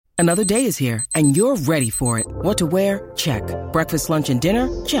Another day is here, and you're ready for it. What to wear? Check. Breakfast, lunch, and dinner?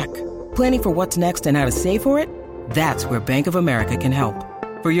 Check. Planning for what's next and how to save for it? That's where Bank of America can help.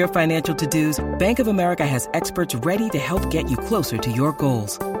 For your financial to-dos, Bank of America has experts ready to help get you closer to your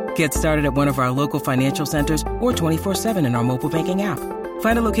goals. Get started at one of our local financial centers or 24/7 in our mobile banking app.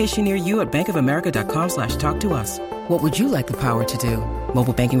 Find a location near you at bankofamerica.com/talktous. What would you like the power to do?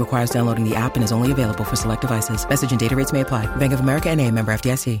 Mobile banking requires downloading the app and is only available for select devices. Message and data rates may apply. Bank of America N.A., member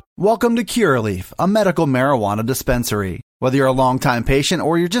FDIC. Welcome to Curaleaf, a medical marijuana dispensary. Whether you're a longtime patient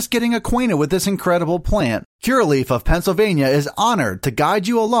or you're just getting acquainted with this incredible plant, Curaleaf of Pennsylvania is honored to guide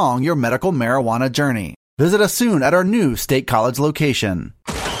you along your medical marijuana journey. Visit us soon at our new State College location.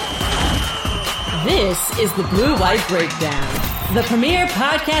 This is the Blue White Breakdown, the premier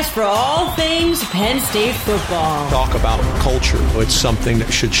podcast for all things Penn State football. Talk about culture. It's something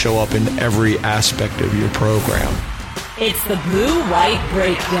that should show up in every aspect of your program. It's the Blue White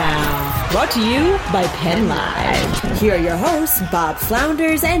Breakdown, brought to you by Penn Live. Here are your hosts, Bob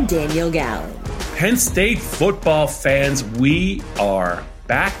Flounders and Daniel Gallen. Penn State football fans, we are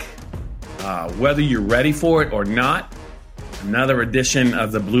back. Whether you're ready for it or not, another edition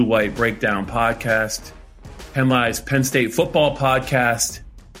of the Blue White Breakdown podcast. Penn Live's Penn State football podcast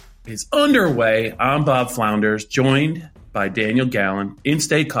is underway. I'm Bob Flounders, joined by Daniel Gallen in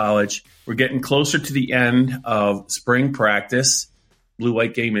State College. We're getting closer to the end of spring practice. Blue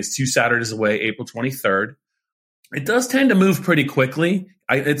White game is 2 Saturdays away, April 23rd. It does tend to move pretty quickly.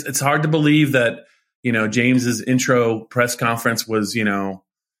 It's hard to believe that, James's intro press conference was,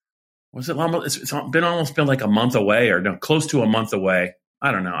 was it long? It's been like a month away, or no, close to a month away.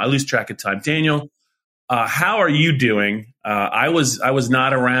 I don't know. I lose track of time. Daniel, how are you doing? I was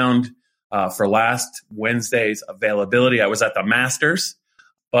not around for last Wednesday's availability. I was at the Masters,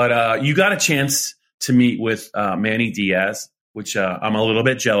 but you got a chance to meet with Manny Diaz, which I'm a little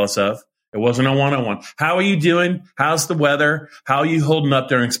bit jealous of. It wasn't a one-on-one. How are you doing? How's the weather? How are you holding up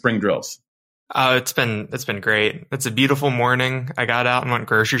during spring drills? It's been great. It's a beautiful morning. I got out and went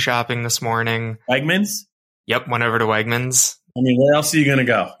grocery shopping this morning. Wegmans? Yep, went over to Wegmans. I mean, where else are you going to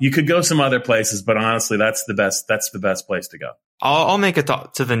go? You could go some other places, but honestly, that's the best. That's the best place to go. I'll make it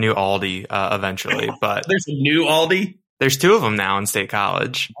to the new Aldi eventually. But there's a new Aldi. There's 2 of them now in State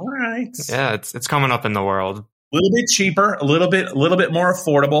College. All right. Yeah, it's coming up in the world. A little bit cheaper, a little bit more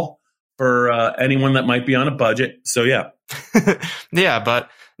affordable for anyone that might be on a budget. So yeah. Yeah, but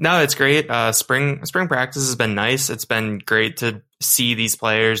no, it's great. Spring practice has been nice. It's been great to see these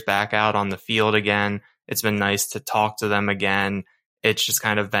players back out on the field again. It's been nice to talk to them again. It's just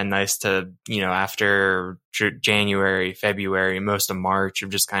kind of been nice to, after January, February, most of March,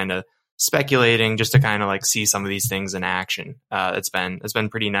 of just kind of speculating, just to kind of like see some of these things in action. It's been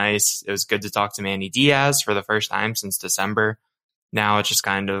pretty nice. It was good to talk to Manny Diaz for the first time since December. Now it's just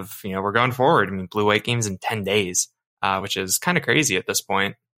kind of, we're going forward. I mean, Blue White games in 10 days, which is kind of crazy at this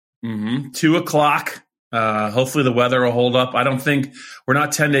point. 2:00. Hopefully the weather will hold up. I don't think we're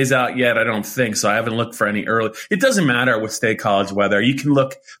not 10 days out yet. I don't think so. I haven't looked for any early. It doesn't matter with State College weather. You can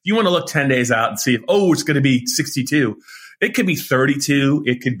look, if you want to look 10 days out and see if, it's going to be 62. It could be 32.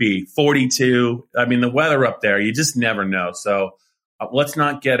 It could be 42. I mean, the weather up there, you just never know. So let's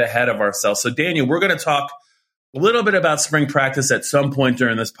not get ahead of ourselves. So Daniel, we're going to talk a little bit about spring practice at some point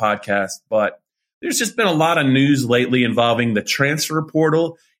during this podcast, but there's just been a lot of news lately involving the transfer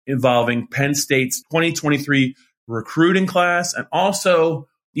portal, involving Penn State's 2023 recruiting class. And also,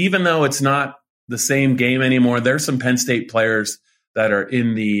 even though it's not the same game anymore, there's some Penn State players that are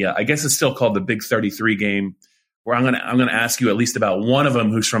in the, I guess it's still called the Big 33 game, where I'm going to ask you at least about one of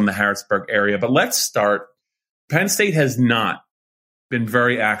them who's from the Harrisburg area. But let's start. Penn State has not been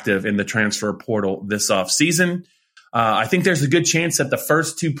very active in the transfer portal this offseason. I think there's a good chance that the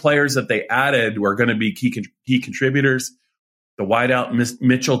first 2 players that they added were going to be key contributors. The wideout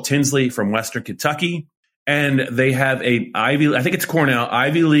Mitchell Tinsley from Western Kentucky, and they have I think it's Cornell,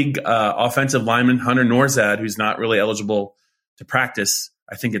 Ivy League offensive lineman Hunter Norzad, who's not really eligible to practice,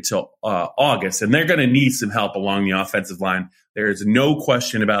 I think, until August. And they're going to need some help along the offensive line. There is no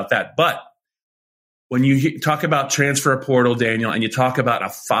question about that. But when you talk about transfer portal, Daniel, and you talk about a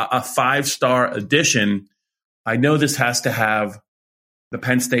 5-star addition, I know this has to have the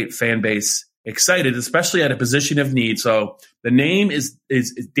Penn State fan base excited, especially at a position of need. So the name is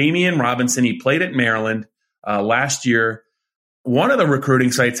Damian Robinson. He played at Maryland last year. One of the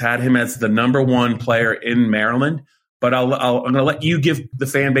recruiting sites had him as the number 1 player in Maryland. But I'm going to let you give the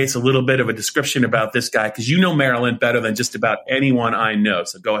fan base a little bit of a description about this guy, because you know Maryland better than just about anyone I know.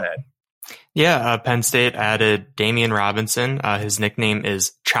 So go ahead. Yeah, Penn State added Damian Robinson. His nickname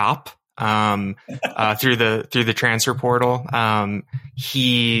is Chop. through the transfer portal.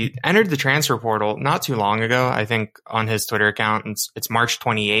 He entered the transfer portal not too long ago. I think on his Twitter account, it's March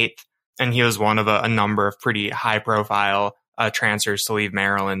 28th, and he was one of a number of pretty high profile transfers to leave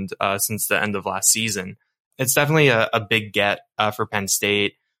Maryland since the end of last season. It's definitely a big get for Penn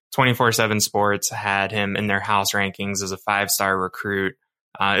State. 24/7 Sports had him in their house rankings as a 5-star recruit.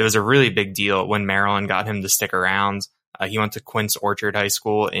 It was a really big deal when Maryland got him to stick around. He went to Quince Orchard High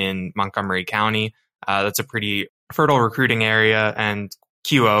School in Montgomery County. That's a pretty fertile recruiting area, and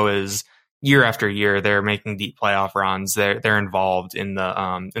QO is year after year they're making deep playoff runs. They're involved in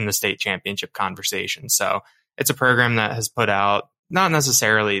the state championship conversation. So it's a program that has put out not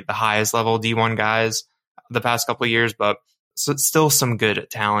necessarily the highest level D1 guys the past couple of years, but still some good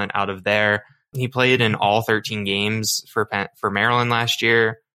talent out of there. He played in all 13 games for Maryland last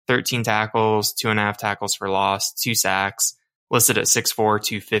year. 13 tackles, 2.5 tackles for loss, 2 sacks, listed at 6'4",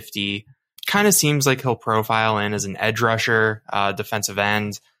 250. Kind of seems like he'll profile in as an edge rusher, defensive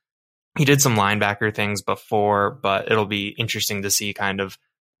end. He did some linebacker things before, but it'll be interesting to see kind of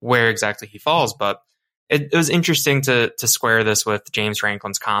where exactly he falls. But it was interesting to square this with James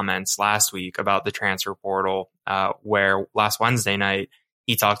Franklin's comments last week about the transfer portal, where last Wednesday night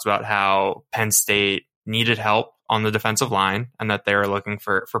he talked about how Penn State needed help on the defensive line and that they were looking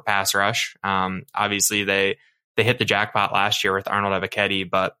for pass rush. Obviously, they hit the jackpot last year with Arnold Ebiketie,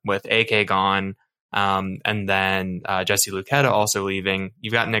 but with AK gone and then Jesse Luketa also leaving,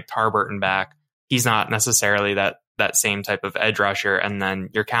 you've got Nick Tarburton back. He's not necessarily that same type of edge rusher. And then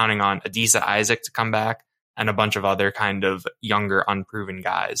you're counting on Adisa Isaac to come back and a bunch of other kind of younger, unproven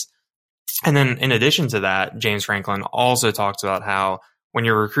guys. And then in addition to that, James Franklin also talked about how when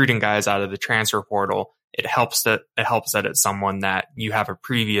you're recruiting guys out of the transfer portal, it helps that it's someone that you have a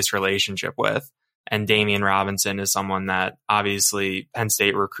previous relationship with. And Damian Robinson is someone that obviously Penn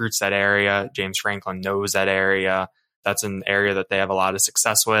State recruits that area. James Franklin knows that area. That's an area that they have a lot of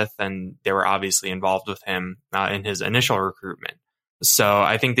success with, and they were obviously involved with him in his initial recruitment. So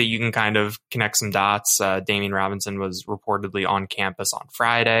I think that you can kind of connect some dots. Damian Robinson was reportedly on campus on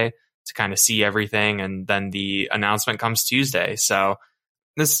Friday to kind of see everything, and then the announcement comes Tuesday. So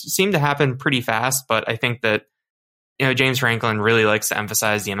this seemed to happen pretty fast, but I think that James Franklin really likes to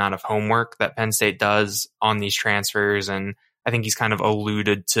emphasize the amount of homework that Penn State does on these transfers, and I think he's kind of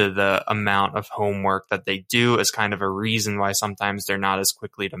alluded to the amount of homework that they do as kind of a reason why sometimes they're not as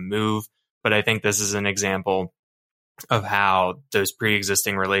quickly to move. But I think this is an example of how those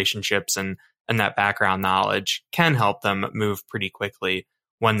pre-existing relationships and that background knowledge can help them move pretty quickly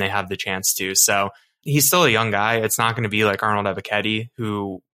when they have the chance to. So he's still a young guy. It's not going to be like Arnold Ebiketie,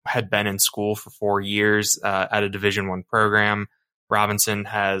 who had been in school for 4 years at a Division I program. Robinson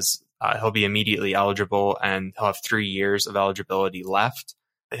he'll be immediately eligible, and he'll have 3 years of eligibility left.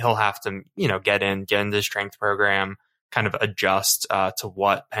 He'll have to, get into the strength program, kind of adjust to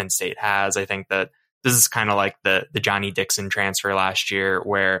what Penn State has. I think that this is kind of like the Johnny Dixon transfer last year,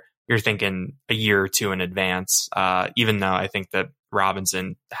 where you're thinking a year or two in advance, even though I think that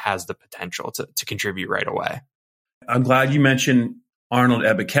Robinson has the potential to contribute right away. I'm glad you mentioned Arnold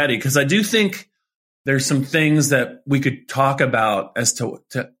Ebiketie, because I do think there's some things that we could talk about as to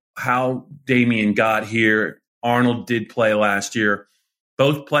how Damian got here. Arnold did play last year.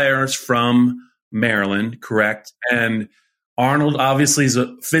 Both players from Maryland, correct? And Arnold obviously is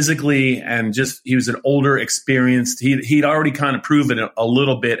physically and he was an older, experienced. He'd already kind of proven it a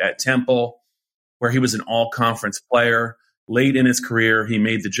little bit at Temple, where he was an all-conference player. Late in his career, he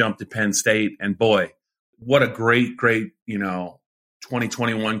made the jump to Penn State, and boy, what a great,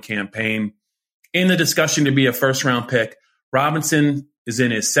 2021 campaign. In the discussion to be a first-round pick, Robinson is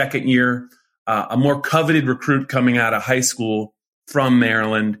in his second year, a more coveted recruit coming out of high school from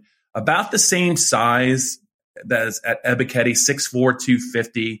Maryland, about the same size as at Ebiketie, 6'4",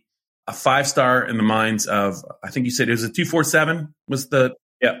 250, a 5-star in the minds of, I think you said it was a 247 was the,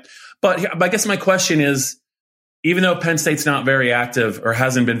 yeah. But I guess my question is, even though Penn State's not very active or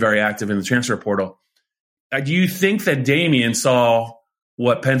hasn't been very active in the transfer portal, do you think that Damian saw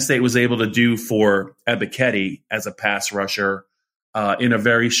what Penn State was able to do for Ebiketie as a pass rusher in a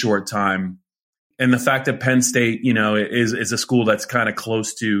very short time? And the fact that Penn State, is a school that's kind of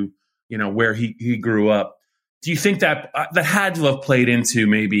close to, where he grew up. Do you think that had to have played into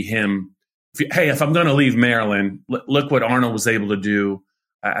maybe him? If I'm going to leave Maryland, look what Arnold was able to do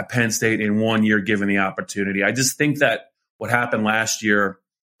at Penn State in 1 year, given the opportunity. I just think that what happened last year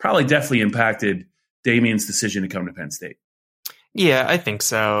probably definitely impacted Damian's decision to come to Penn State. Yeah, I think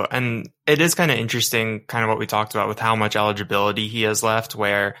so. And it is kind of interesting, kind of what we talked about with how much eligibility he has left,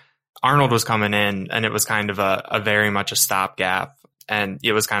 where Arnold was coming in and it was kind of a very much a stopgap And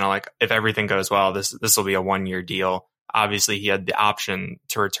it was kind of like, if everything goes well, this will be a 1-year deal. Obviously, he had the option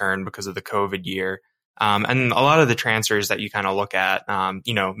to return because of the COVID year. And a lot of the transfers that you kind of look at,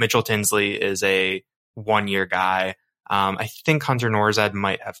 Mitchell Tinsley is a 1-year guy. I think Hunter Nourzad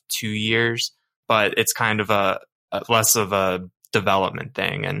might have 2 years, but it's kind of a less of a development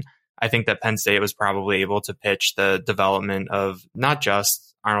thing. And I think that Penn State was probably able to pitch the development of not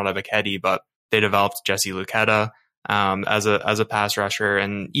just Arnold Ebiketie, but they developed Jesse Luketa as a pass rusher.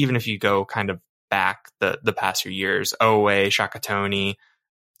 And even if you go kind of back the past few years, Oweh, Shakatoni,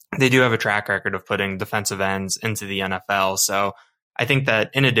 they do have a track record of putting defensive ends into the NFL. So I think that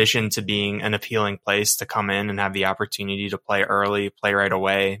in addition to being an appealing place to come in and have the opportunity to play early, play right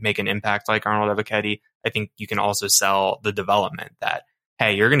away, make an impact like Arnold Ebiketie, I think you can also sell the development that,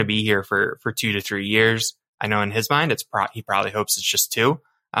 hey, you're going to be here for 2 to 3 years. I know in his mind, he probably hopes it's just 2.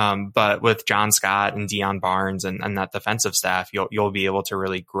 But with John Scott and Dion Barnes and that defensive staff, you'll be able to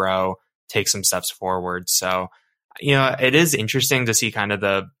really grow, take some steps forward. So, it is interesting to see kind of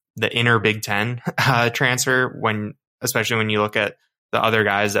the inner Big Ten transfer especially when you look at the other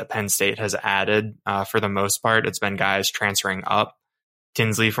guys that Penn State has added. For the most part, it's been guys transferring up.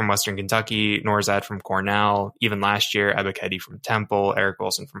 Tinsley from Western Kentucky, Nourzad from Cornell, even last year, Ebiketie from Temple, Eric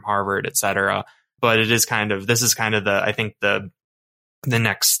Wilson from Harvard, etc. But this is kind of the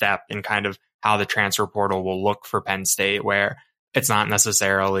next step in kind of how the transfer portal will look for Penn State, where it's not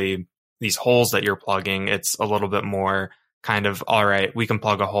necessarily these holes that you're plugging. It's a little bit more kind of, all right, we can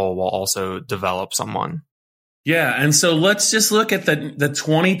plug a hole while also develop someone. Yeah. And so let's just look at the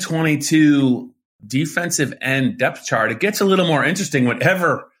 2022 defensive end depth chart. It gets a little more interesting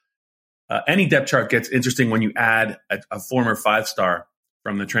whenever any depth chart gets interesting when you add a former 5-star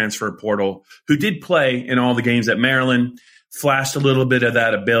from the transfer portal who did play in all the games at Maryland, flashed a little bit of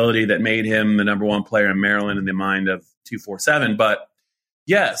that ability that made him the number 1 player in Maryland in the mind of 247. But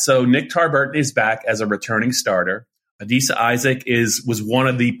yeah, so Nick Tarburton is back as a returning starter. Adisa Isaac was one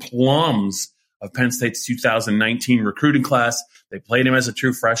of the plums of Penn State's 2019 recruiting class. They played him as a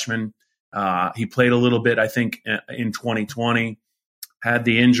true freshman. He played a little bit, I think, in 2020, had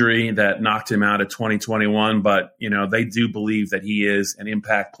the injury that knocked him out of 2021. But, they do believe that he is an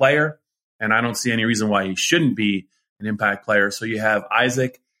impact player, and I don't see any reason why he shouldn't be an impact player. So you have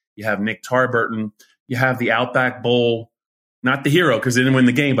Isaac, you have Nick Tarburton, you have the Outback Bowl, not the hero because he didn't win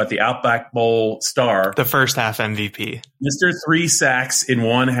the game, but the Outback Bowl star. The first half MVP. Mr. 3 sacks in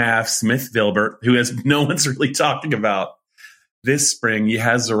 1 half, Smith Vilbert, who no one's really talking about this spring. You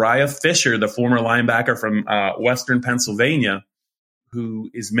have Zariah Fisher, the former linebacker from Western Pennsylvania, who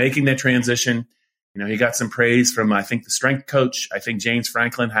is making the transition. He got some praise from, I think, the strength coach. I think James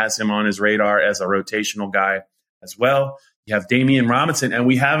Franklin has him on his radar as a rotational guy as well. You have Damian Robinson, and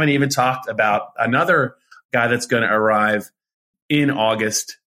we haven't even talked about another guy that's going to arrive in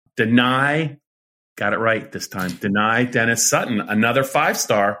August. Dani, got it right this time, Dani Dennis Sutton, another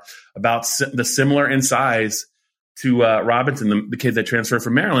 5-star, about the similar in size to Robinson, the kid that transferred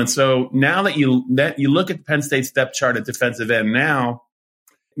from Maryland. So now that you look at Penn State's depth chart at defensive end now,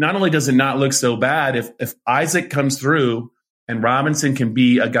 not only does it not look so bad, if Isaac comes through and Robinson can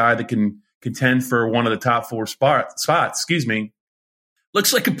be a guy that can contend for one of the top 4 spots,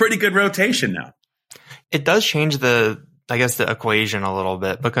 looks like a pretty good rotation now. It does change the equation a little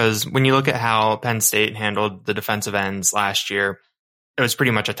bit, because when you look at how Penn State handled the defensive ends last year, it was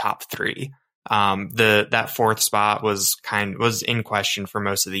pretty much a top 3. That 4th spot was in question for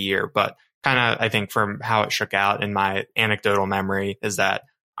most of the year, but kind of, I think from how it shook out in my anecdotal memory is that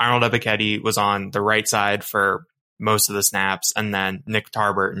Arnold Ebiketie was on the right side for most of the snaps, and then Nick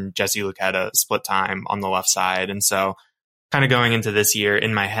Tarburton, Jesse Luketa split time on the left side. And so kind of going into this year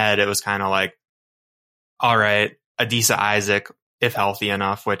in my head, it was kind of like, all right, Adisa Isaac, if healthy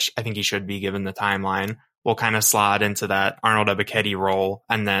enough, which I think he should be given the timeline, will kind of slot into that Arnold Ebiketie role.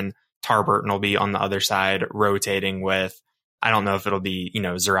 And then Tarburton will be on the other side rotating with, I don't know if it'll be,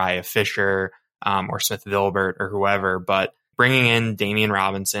 Zariah Fisher or Smith Vilbert or whoever, but bringing in Damian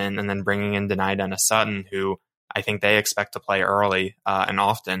Robinson and then bringing in Dani Dennis Sutton, who I think they expect to play early and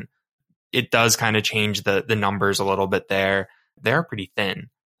often, it does kind of change the numbers a little bit there. They're pretty thin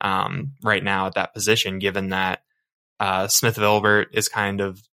right now at that position, given that Smith Vilbert is kind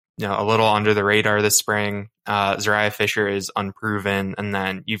of a little under the radar this spring. Zariah Fisher is unproven. And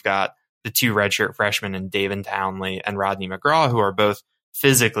then you've got the 2 redshirt freshmen in David Townley and Rodney McGraw, who are both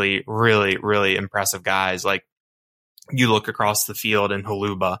physically really, really impressive guys. Like, you look across the field in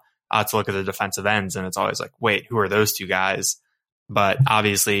Holuba to look at the defensive ends, and it's always like, wait, who are those 2 guys? But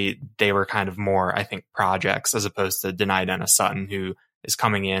obviously they were kind of more, I think, projects as opposed to Dani Dennis Sutton, who is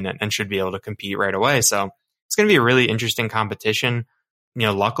coming in and should be able to compete right away. So it's going to be a really interesting competition.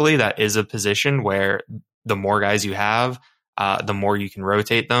 Luckily that is a position where the more guys you have, the more you can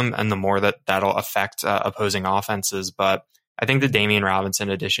rotate them and the more that'll affect opposing offenses. But I think the Damian Robinson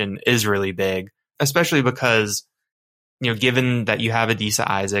addition is really big, especially because, given that you have Adisa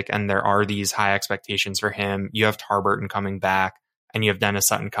Isaac and there are these high expectations for him, you have Tarburton coming back and you have Dennis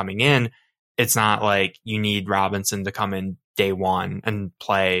Sutton coming in. It's not like you need Robinson to come in day one and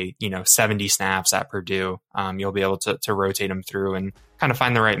play, 70 snaps at Purdue. You'll be able to rotate him through and kind of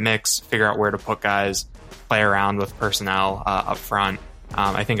find the right mix, figure out where to put guys, play around with personnel up front.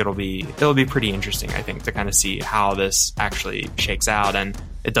 I think it'll be pretty interesting, I think, to kind of see how this actually shakes out. And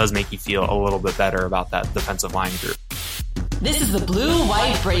it does make you feel a little bit better about that defensive line group. This is the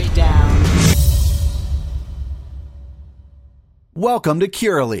Blue-White Breakdown. Welcome to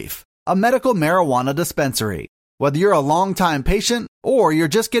Curaleaf, a medical marijuana dispensary. Whether you're a longtime patient or you're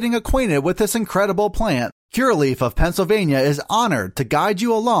just getting acquainted with this incredible plant, Curaleaf of Pennsylvania is honored to guide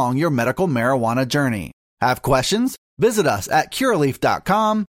you along your medical marijuana journey. Have questions? Visit us at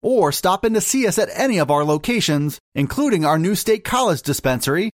Curaleaf.com or stop in to see us at any of our locations, including our new State College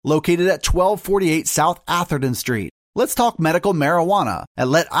dispensary located at 1248 South Atherton Street. Let's talk medical marijuana and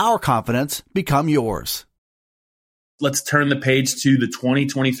let our confidence become yours. Let's turn the page to the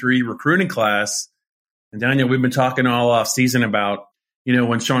 2023 recruiting class. And Daniel, we've been talking all off season about,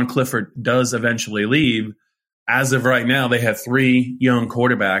 when Sean Clifford does eventually leave. As of right now, they have 3 young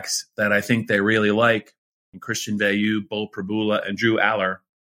quarterbacks that I think they really like. Christian Veilleux, Bo Prabula, and Drew Aller.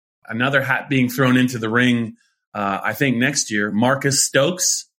 Another hat being thrown into the ring, I think next year, Marcus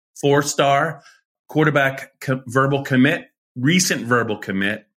Stokes, 4-star, quarterback recent verbal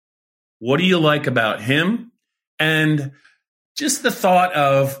commit. What do you like about him? And just the thought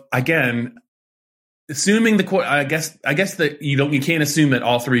of, again, assuming I guess that you can't assume that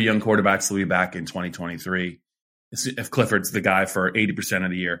all 3 young quarterbacks will be back in 2023 if Clifford's the guy for 80%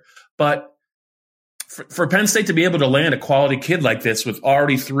 of the year. But for Penn State to be able to land a quality kid like this with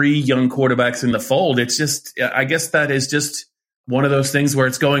already 3 young quarterbacks in the fold, it's just, I guess that is just one of those things where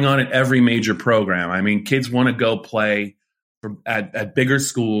it's going on at every major program. I mean, kids want to go play at bigger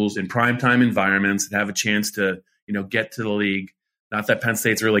schools in primetime environments and have a chance to, get to the league. Not that Penn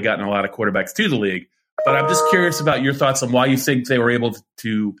State's really gotten a lot of quarterbacks to the league, but I'm just curious about your thoughts on why you think they were able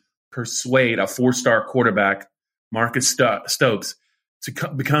to persuade a 4-star quarterback, Marcus Stokes, to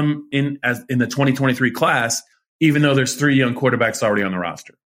become in the 2023 class, even though there's 3 young quarterbacks already on the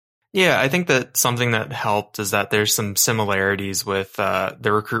roster. Yeah, I think that something that helped is that there's some similarities with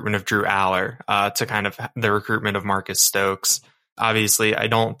the recruitment of Drew Aller to kind of the recruitment of Marcus Stokes. Obviously, I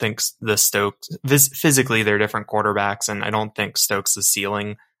don't think the Stokes, physically they're different quarterbacks, and I don't think Stokes'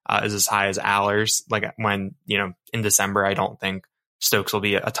 ceiling is as high as Aller's. Like when, in December, I don't think Stokes will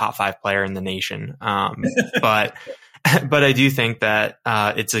be a top 5 player in the nation. But I do think that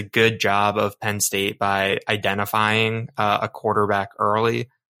it's a good job of Penn State by identifying a quarterback early.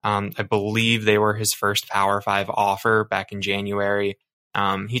 I believe they were his first Power 5 offer back in January.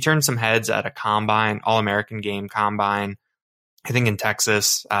 He turned some heads at a combine, All-American game combine, I think in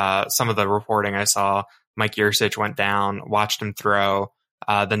Texas. Some of the reporting I saw, Mike Yurcich went down, watched him throw.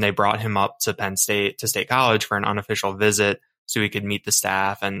 Then they brought him up to Penn State, to State College for an unofficial visit so he could meet the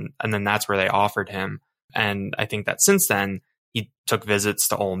staff. And then that's where they offered him. And I think that since then, he took visits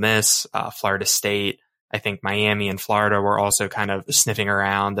to Ole Miss, Florida State. I think Miami and Florida were also kind of sniffing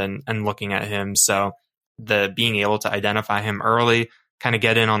around and looking at him. So the being able to identify him early, kind of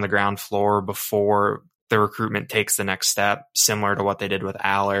get in on the ground floor before the recruitment takes the next step, similar to what they did with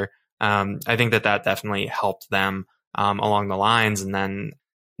Aller. I think that definitely helped them along the lines. And then,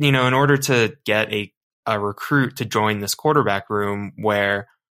 in order to get a recruit to join this quarterback room where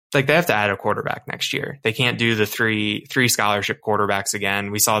they have to add a quarterback next year. They can't do the three scholarship quarterbacks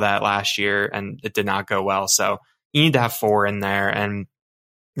again. We saw that last year and it did not go well. So you need to have 4 in there. And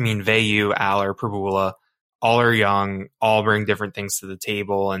Veilleux, Aller, Prabula, all are young, all bring different things to the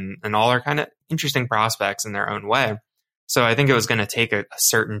table and all are kind of interesting prospects in their own way. So I think it was going to take a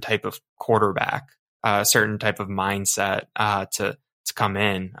certain type of quarterback, a certain type of mindset to come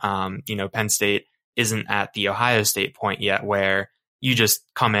in. Penn State isn't at the Ohio State point yet where you just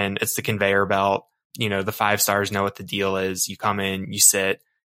come in, it's the conveyor belt. The 5-stars know what the deal is. You come in, you sit,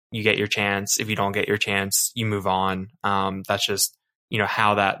 you get your chance. If you don't get your chance, you move on. That's just,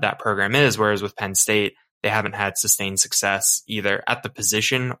 how that program is. Whereas with Penn State, they haven't had sustained success either at the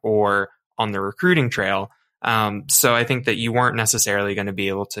position or on the recruiting trail. So I think that you weren't necessarily going to be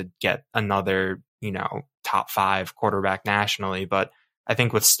able to get another, top 5 quarterback nationally. But I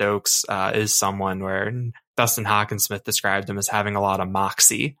think with Stokes is someone where Dustin Hawkinsmith described him as having a lot of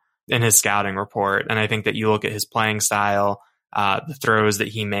moxie. in his scouting report. And I think that you look at his playing style, the throws that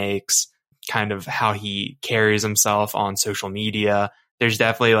he makes, kind of how he carries himself on social media. There's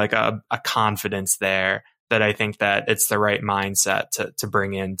definitely like a confidence there that I think that it's the right mindset to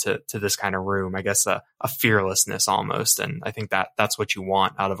bring into this kind of room. I guess a fearlessness almost. And I think that's what you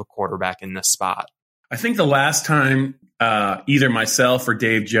want out of a quarterback in this spot. I think the last time either myself or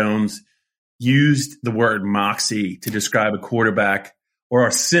Dave Jones used the word moxie to describe a quarterback, or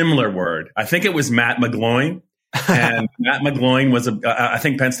a similar word, I think it was Matt McGloin. And Matt McGloin was I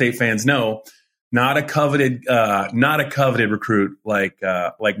think Penn State fans know, not a coveted recruit like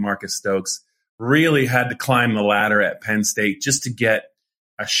Marcus Stokes. Really had to climb the ladder at Penn State just to get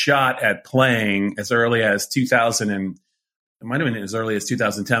a shot at playing as early as 2000, and it might have been as early as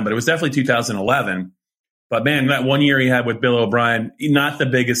 2010, but it was definitely 2011. But man, that 1 year he had with Bill O'Brien, not the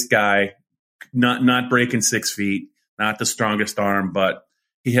biggest guy, not breaking 6 feet, not the strongest arm, but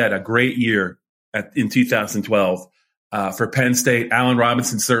he had a great year in 2012 for Penn State. Allen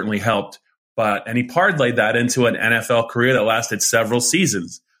Robinson certainly helped, and he parlayed that into an NFL career that lasted several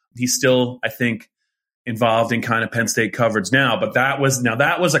seasons. He's still, I think, involved in kind of Penn State coverage now, but that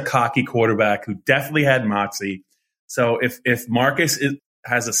was a cocky quarterback who definitely had moxie. So if Marcus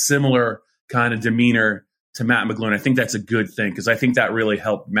has a similar kind of demeanor to Matt McGloin, I think that's a good thing, because I think that really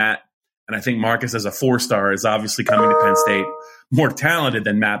helped Matt. And I think Marcus, as a 4-star, is obviously coming to Penn State more talented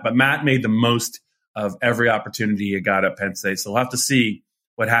than Matt, but Matt made the most of every opportunity he got at Penn State. So we'll have to see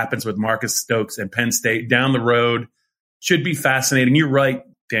what happens with Marcus Stokes and Penn State down the road. Should be fascinating. You're right,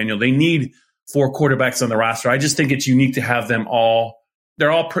 Daniel. They need 4 quarterbacks on the roster. I just think it's unique to have them all.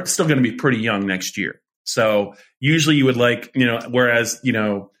 They're all still going to be pretty young next year. So usually you would whereas,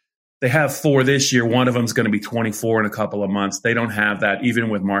 they have 4 this year, one of them is going to be 24 in a couple of months. They don't have that even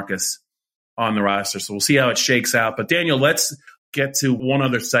with Marcus on the roster. So we'll see how it shakes out. But Daniel, let's get to one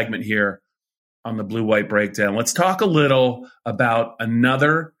other segment here on the Blue White Breakdown. Let's talk a little about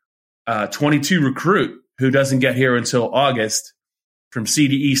another 22 recruit who doesn't get here until August, from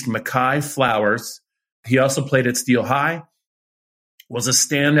CD East, Mekhi Flowers. He also played at Steel High, was a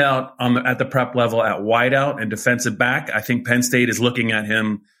standout at the prep level at wideout and defensive back. I think Penn State is looking at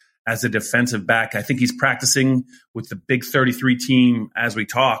him as a defensive back. I think he's practicing with the Big 33 team as we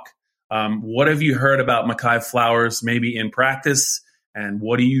talk. What have you heard about Mekhi Flowers maybe in practice? And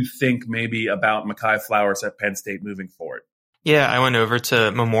what do you think maybe about Mekhi Flowers at Penn State moving forward? Yeah, I went over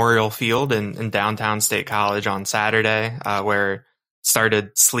to Memorial Field in downtown State College on Saturday, where it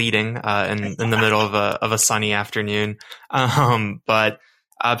started sleeting in the middle of a sunny afternoon. But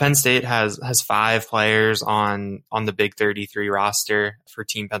Penn State has 5 players on the Big 33 roster for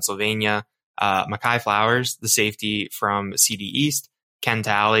Team Pennsylvania. Mekhi Flowers, the safety from CD East, Ken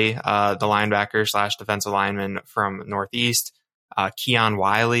Talley, the linebacker / defensive lineman from Northeast, Keon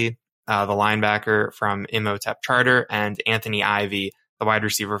Wiley, the linebacker from Imhotep Charter, and Anthony Ivy, the wide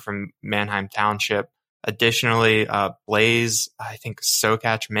receiver from Manheim Township. Additionally, Blaze, I think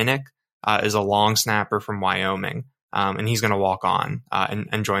Sokach Minnick, is a long snapper from Wyoming, and he's going to walk on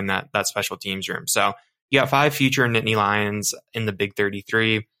and join that special teams room. So you got 5 future Nittany Lions in the Big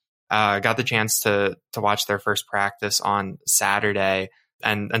 33. Got the chance to watch their first practice on Saturday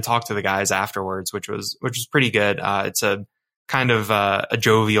and talk to the guys afterwards, which was pretty good. It's a kind of a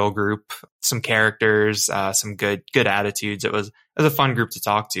jovial group, some characters, some good attitudes. It was a fun group to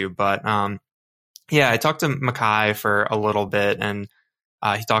talk to. But I talked to Mekhi for a little bit, and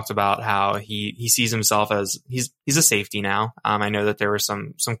he talked about how he sees himself as he's a safety now. I know that there were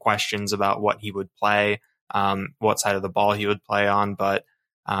some questions about what he would play, what side of the ball he would play on, but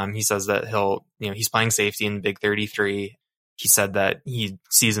he says that he's playing safety in the Big 33. He said that he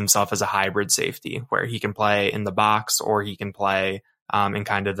sees himself as a hybrid safety where he can play in the box or he can play in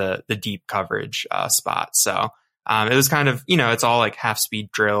kind of the deep coverage spot. So it was kind of, it's all like half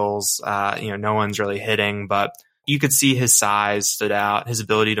speed drills. No one's really hitting, but you could see his size stood out. His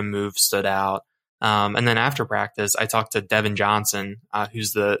ability to move stood out. And then after practice, I talked to Devin Johnson,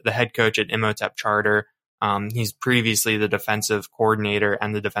 who's the head coach at Imhotep Charter. He's previously the defensive coordinator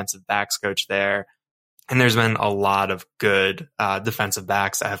and the defensive backs coach there. And there's been a lot of good defensive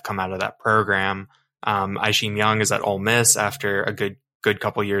backs that have come out of that program. Aisheem Young is at Ole Miss after a good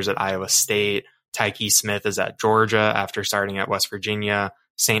couple years at Iowa State. Tyke Smith is at Georgia after starting at West Virginia.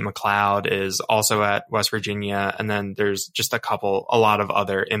 St. McLeod is also at West Virginia. And then there's just a lot of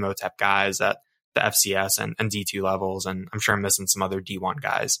other Imhotep guys at the FCS and D2 levels. And I'm sure I'm missing some other D1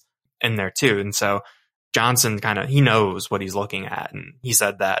 guys in there too. And so Johnson he knows what he's looking at. And he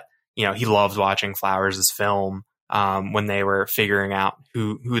said that, he loved watching Flowers' film when they were figuring out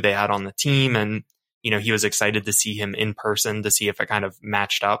who they had on the team. And he was excited to see him in person to see if it kind of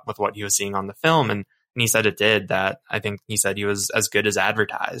matched up with what he was seeing on the film. And he said it did. That I think he said he was as good as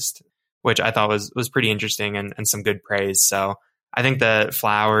advertised, which I thought was pretty interesting and some good praise. So I think that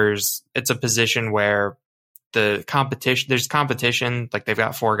Flowers, it's a position where there's competition. Like they've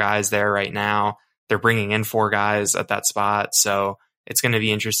got 4 guys there right now. They're bringing in 4 guys at that spot. So it's going to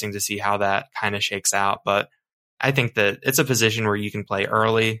be interesting to see how that kind of shakes out. But I think that it's a position where you can play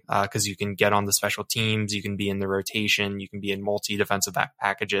early because you can get on the special teams. You can be in the rotation. You can be in multi-defensive back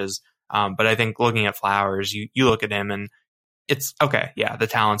packages. But I think looking at Flowers, you look at him and it's okay. Yeah, the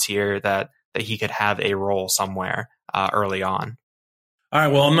talent's here that he could have a role somewhere early on. All right.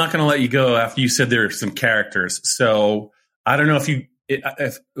 Well, I'm not going to let you go after you said there are some characters. So I don't know if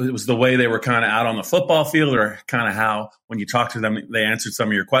it was the way they were kind of out on the football field or kind of how when you talked to them, they answered some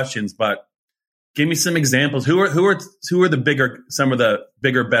of your questions. But give me some examples. Who are some of the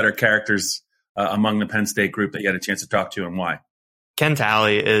bigger, better characters among the Penn State group that you had a chance to talk to, and why? Ken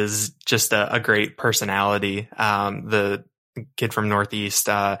Talley is just a great personality. The kid from Northeast,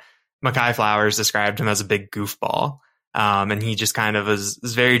 Mekhi Flowers described him as a big goofball. And he just kind of was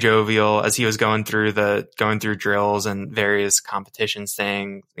very jovial as he was going through drills and various competitions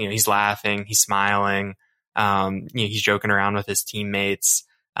thing. He's laughing, he's smiling. He's joking around with his teammates.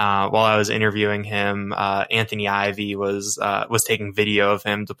 While I was interviewing him, Anthony Ivy was taking video of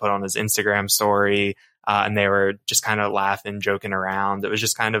him to put on his Instagram story. And they were just kind of laughing, joking around. It was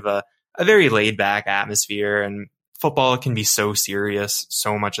just kind of a very laid back atmosphere, and football can be so serious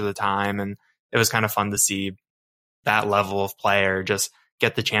so much of the time. And it was kind of fun to see that level of player just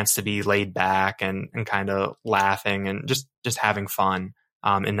get the chance to be laid back and kind of laughing and just having fun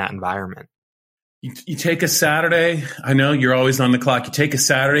in that environment. You take a Saturday. I know you're always on the clock. You take a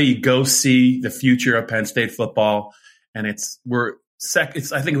Saturday, you go see the future of Penn State football, and I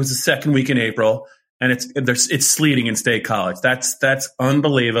think it was the second week in April, and it's sleeting in State College. That's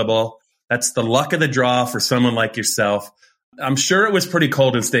unbelievable. That's the luck of the draw for someone like yourself. I'm sure it was pretty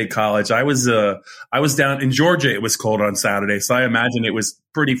cold in State College. I was down in Georgia. It was cold on Saturday, so I imagine it was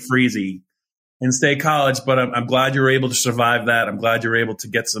pretty freezy in State College. But I'm glad you were able to survive that. I'm glad you were able to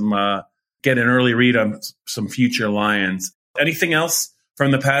get an early read on some future Lions. Anything else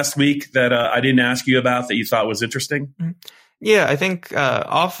from the past week that I didn't ask you about that you thought was interesting? Yeah, I think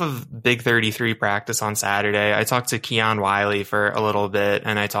off of Big 33 practice on Saturday, I talked to Keon Wiley for a little bit,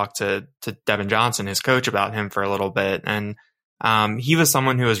 and I talked to Devin Johnson, his coach, about him for a little bit. And he was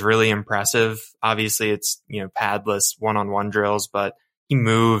someone who was really impressive. Obviously, it's padless one-on-one drills, but he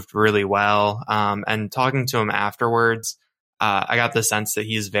moved really well. And talking to him afterwards, I got the sense that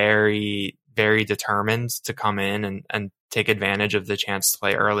he's very, very determined to come in and take advantage of the chance to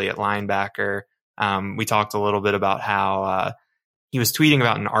play early at linebacker. We talked a little bit about how he was tweeting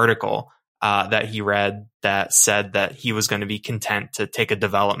about an article that he read that said that he was going to be content to take a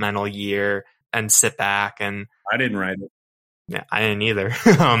developmental year and sit back. And I didn't write it. Yeah, I didn't either.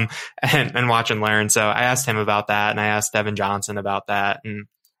 And watch and learn. So I asked him about that, and I asked Devin Johnson about that, and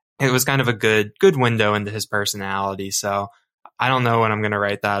it was kind of a good window into his personality. So I don't know when I'm going to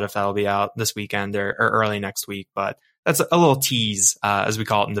write that, if that'll be out this weekend or early next week, but that's a little tease, as we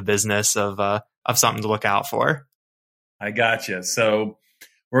call it in the business, of something to look out for. I gotcha. So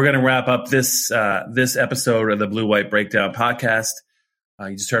we're going to wrap up this episode of the Blue White Breakdown podcast.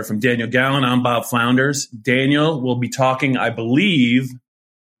 You just heard from Daniel Gallen. I'm Bob Flounders. Daniel will be talking, I believe,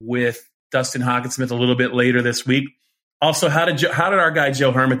 with Dustin Hockensmith a little bit later this week. Also, how did our guy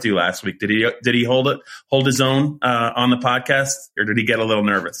Joe Hermet do last week? Did he hold his own on the podcast, or did he get a little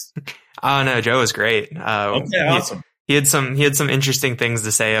nervous? Oh no, Joe was great. Okay, awesome. He had some interesting things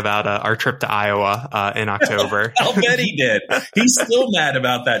to say about our trip to Iowa in October. I'll bet he did. He's still mad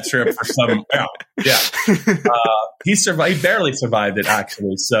about that trip for some. Yeah. He survived. He barely survived it,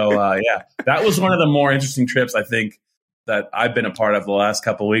 actually. So yeah, that was one of the more interesting trips I think that I've been a part of the last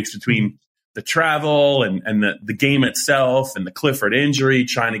couple of weeks, between the travel and the game itself and the Clifford injury,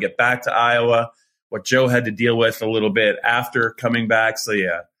 trying to get back to Iowa, what Joe had to deal with a little bit after coming back. So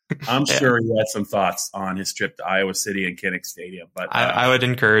yeah. I'm sure he had some thoughts on his trip to Iowa City and Kinnick Stadium. But I would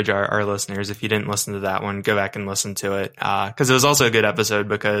encourage our listeners, if you didn't listen to that one, go back and listen to it, because it was also a good episode,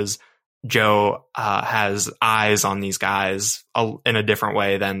 because Joe has eyes on these guys in a different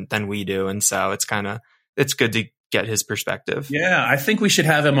way than we do, and so it's good to get his perspective. Yeah, I think we should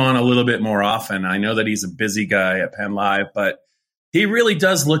have him on a little bit more often. I know that he's a busy guy at Penn Live, but he really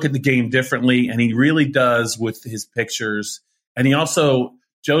does look at the game differently, and he really does with his pictures, and he also.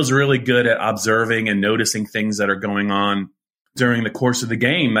 Joe's really good at observing and noticing things that are going on during the course of the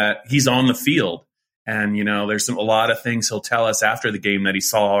game that he's on the field. And, there's a lot of things he'll tell us after the game that he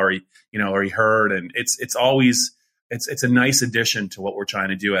saw or he heard. And it's always a nice addition to what we're trying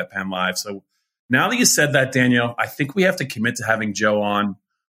to do at Penn Live. So now that you said that, Daniel, I think we have to commit to having Joe on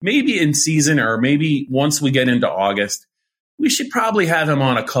maybe in season, or maybe once we get into August. We should probably have him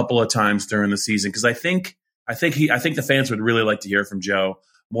on a couple of times during the season, because I think the fans would really like to hear from Joe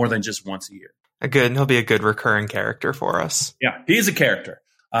more than just once a year. He'll be a good recurring character for us. Yeah, he's a character.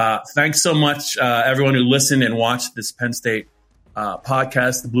 Thanks so much, everyone who listened and watched this Penn State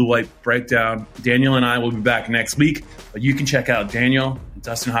podcast, the Blue White Breakdown. Daniel and I will be back next week, but you can check out Daniel and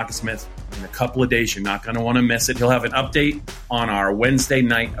Dustin Hockensmith in a couple of days. You're not going to want to miss it. He'll have an update on our Wednesday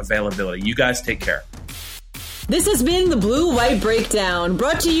night availability. You guys take care. This has been the Blue White Breakdown,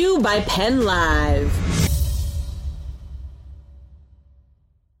 brought to you by Penn Live.